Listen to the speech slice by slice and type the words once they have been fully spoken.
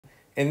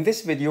In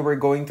this video, we're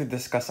going to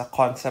discuss a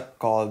concept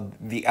called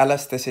the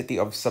elasticity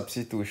of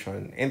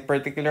substitution. In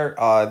particular,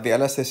 the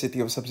elasticity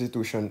of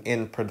substitution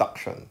in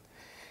production.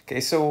 Okay,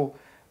 so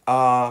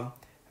the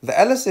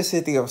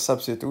elasticity of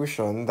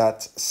substitution,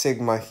 that's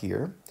sigma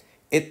here,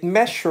 it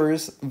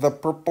measures the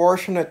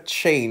proportionate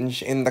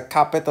change in the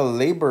capital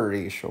labor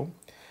ratio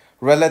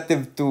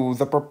relative to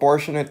the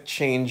proportionate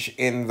change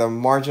in the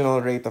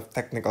marginal rate of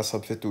technical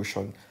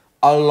substitution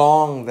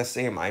along the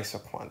same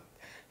isoquant.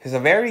 It's a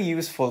very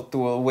useful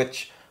tool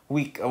which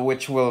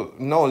we'll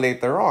know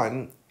later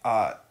on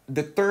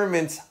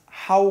determines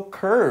how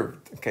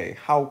curved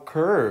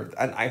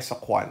an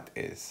isoquant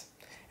is.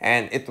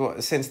 And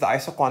since the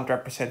isoquant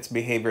represents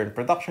behavior in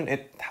production,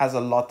 it has a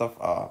lot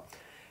of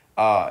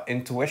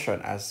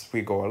intuition as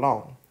we go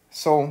along.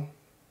 So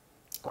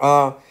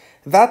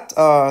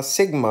that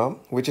sigma,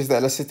 which is the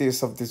elasticity of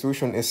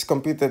substitution, is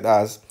computed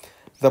as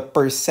the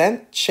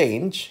percent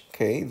change,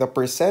 the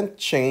percent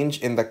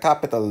change in the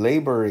capital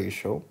labor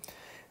ratio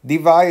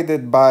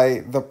divided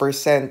by the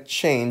percent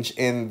change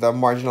in the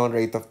marginal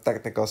rate of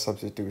technical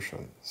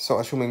substitution. So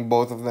assuming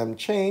both of them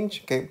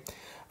change,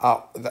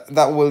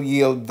 that will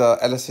yield the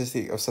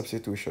elasticity of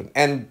substitution.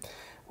 And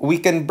we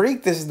can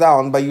break this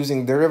down by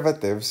using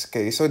derivatives,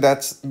 so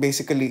that's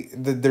basically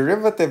the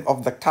derivative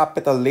of the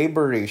capital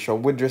labor ratio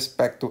with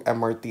respect to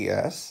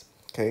MRTS,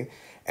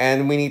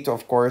 and we need to,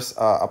 of course,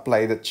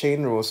 apply the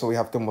chain rule, so we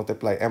have to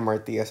multiply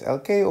MRTS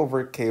LK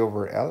over K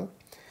over L.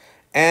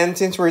 And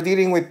since we're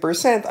dealing with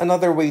percent,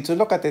 another way to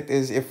look at it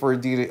is if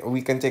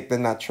we can take the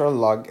natural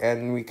log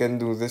and we can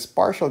do this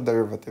partial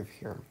derivative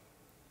here.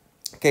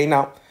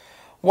 Now,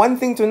 one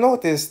thing to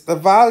note is the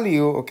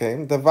value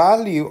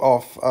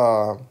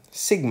of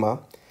sigma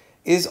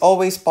is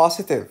always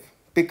positive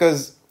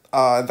because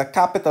the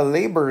capital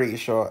labor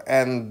ratio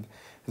and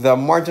the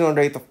marginal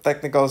rate of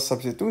technical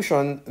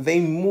substitution, they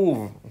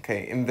move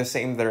in the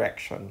same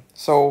direction.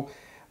 So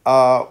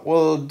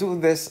we'll do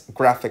this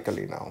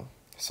graphically now.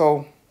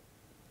 So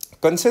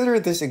consider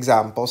this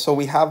example. So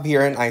we have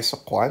here an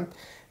isoquant.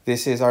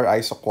 This is our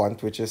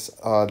isoquant, which is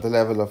the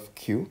level of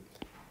Q.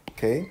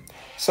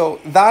 So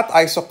that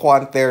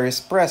isoquant there is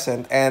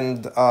present,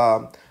 and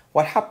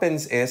what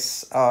happens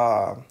is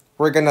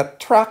we're gonna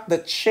track the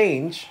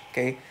change,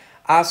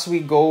 as we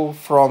go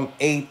from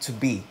A to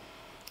B.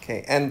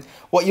 And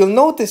what you'll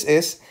notice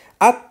is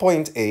at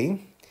point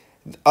A,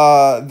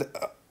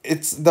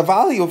 it's the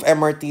value of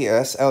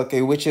MRTS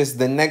LK, which is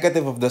the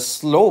negative of the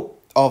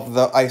slope of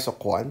the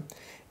isoquant,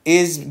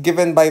 is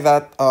given by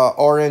that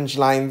orange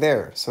line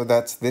there. So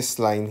that's this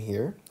line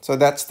here. So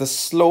that's the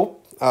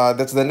slope.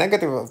 That's the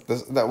negative of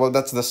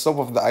that's the slope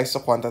of the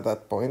isoquant at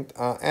that point.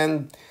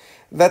 And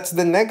that's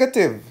the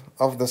negative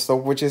of the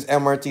slope, which is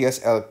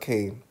MRTS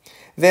LK.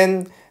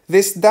 Then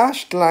this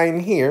dashed line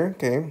here,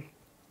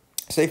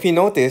 so if you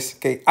notice,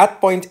 at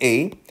point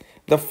A,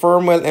 the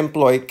firm will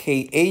employ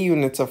KA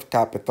units of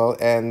capital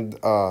and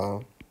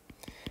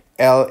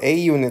LA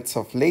units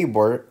of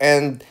labor.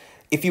 And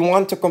if you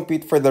want to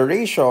compute for the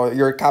ratio,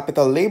 your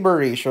capital labor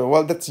ratio,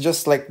 well, that's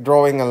just like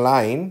drawing a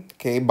line,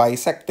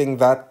 bisecting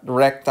that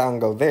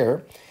rectangle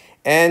there,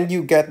 and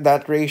you get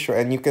that ratio,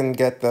 and you can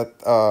get that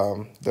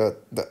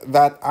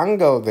that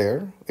angle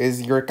there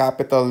is your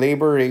capital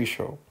labor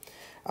ratio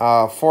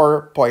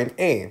for point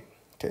A.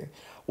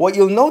 What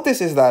you'll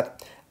notice is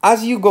that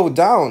as you go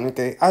down,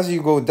 the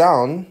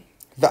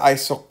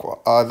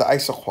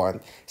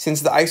isoquant,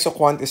 since the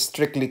isoquant is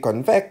strictly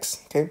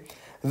convex,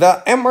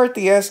 the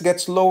MRTS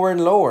gets lower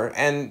and lower,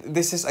 and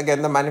this is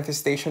again the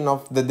manifestation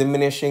of the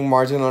diminishing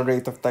marginal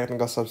rate of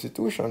technical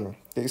substitution.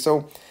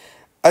 So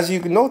as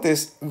you can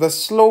notice, the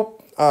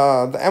slope,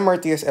 the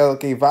MRTS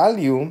LK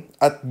value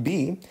at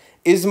B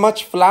is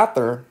much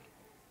flatter,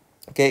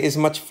 is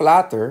much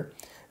flatter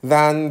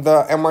than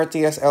the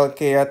MRTS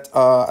LK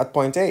at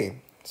point A.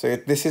 So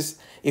this is,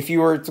 if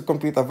you were to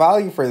compute a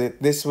value for it,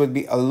 this would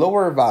be a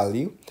lower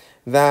value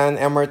than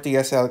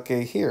MRTS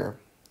LK here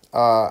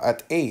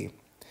at A.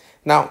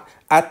 Now,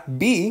 at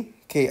B,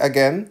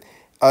 again,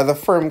 the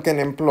firm can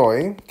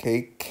employ,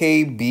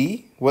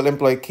 KB, will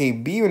employ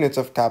KB units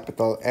of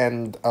capital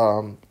and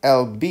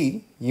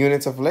LB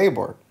units of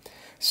labor.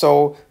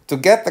 So, to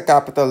get the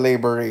capital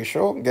labor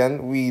ratio,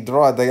 again, we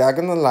draw a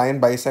diagonal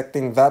line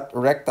bisecting that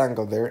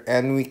rectangle there,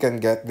 and we can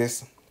get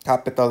this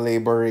capital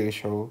labor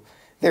ratio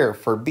there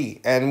for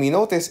B. And we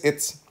notice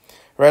it's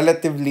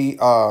relatively,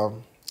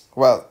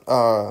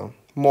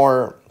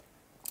 more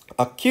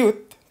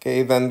acute,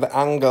 than the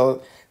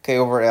angle K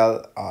over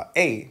L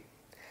A.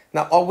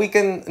 Now, all we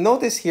can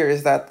notice here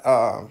is that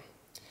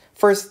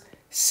first,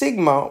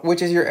 sigma,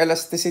 which is your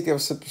elasticity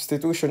of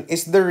substitution,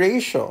 is the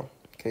ratio,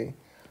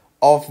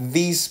 of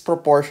these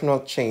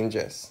proportional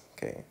changes,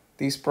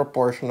 these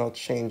proportional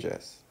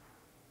changes.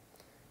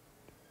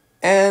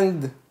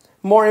 And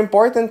more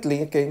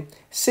importantly,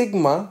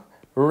 sigma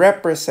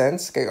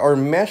represents, or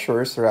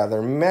measures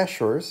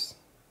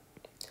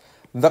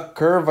the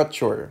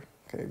curvature,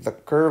 the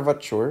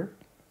curvature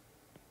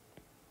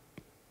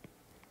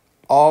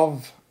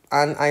of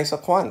an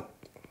isoquant.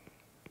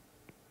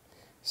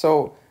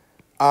 So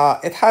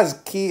it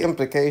has key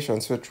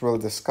implications which we'll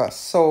discuss.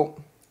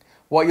 So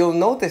what you'll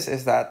notice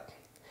is that,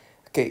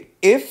 okay,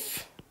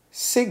 if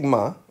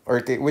sigma, or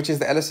okay, which is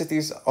the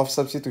elasticity of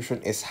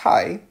substitution, is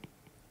high,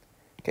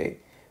 okay,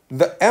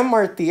 the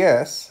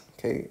MRTS,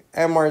 okay,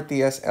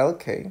 MRTS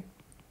LK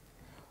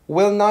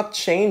will not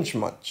change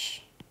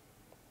much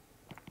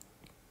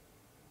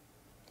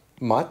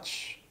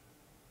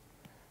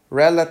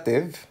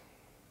relative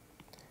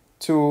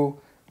to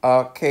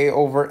K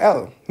over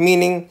L,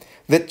 meaning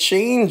the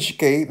change,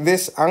 okay,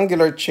 this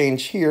angular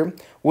change here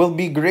will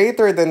be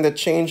greater than the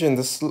change in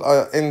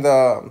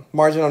the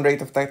marginal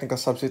rate of technical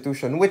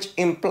substitution, which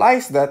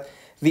implies that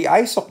the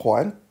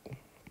isoquant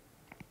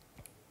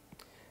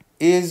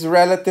is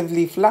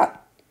relatively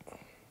flat.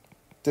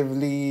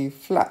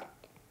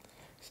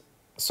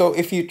 So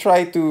if you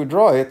try to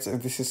draw it, so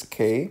this is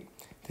K,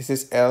 this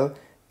is L,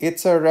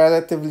 it's a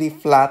relatively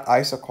flat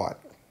isoquant.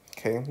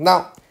 Okay,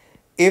 now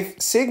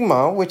if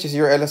sigma, which is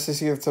your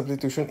elasticity of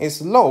substitution,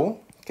 is low,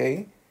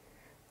 okay,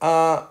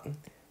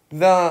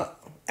 the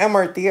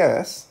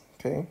MRTS,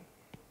 okay,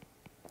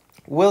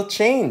 will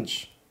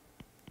change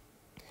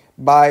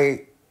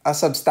by a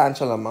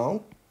substantial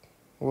amount,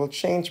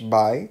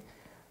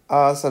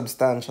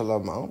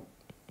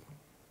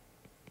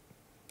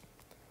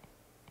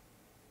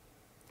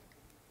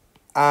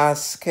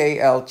 as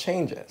KL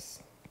changes,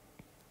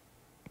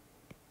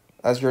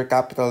 as your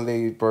capital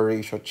labor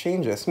ratio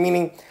changes,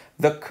 meaning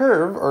the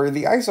curve or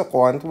the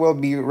isoquant will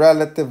be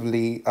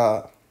relatively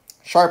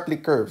sharply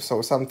curved,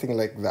 so something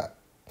like that.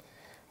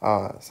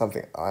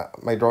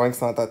 My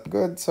drawing's not that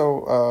good,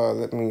 so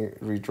let me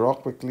redraw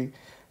quickly.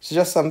 It's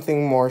just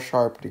something more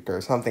sharply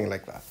curved, something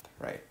like that,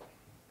 right?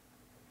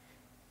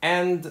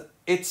 And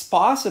it's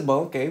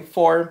possible, okay,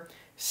 for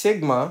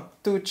sigma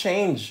to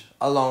change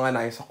along an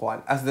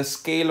isoquant as the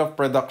scale of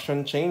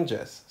production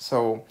changes.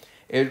 So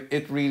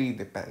it really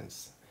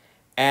depends.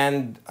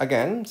 And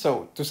again,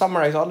 so to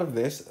summarize all of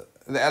this,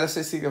 the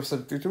elasticity of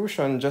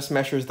substitution just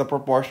measures the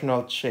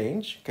proportional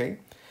change, okay,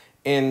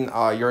 in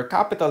your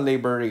capital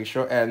labor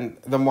ratio and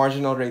the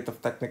marginal rate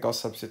of technical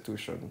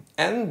substitution.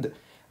 And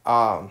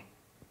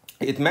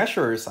it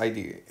measures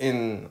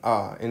in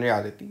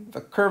reality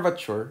the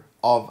curvature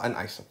of an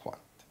isoquant.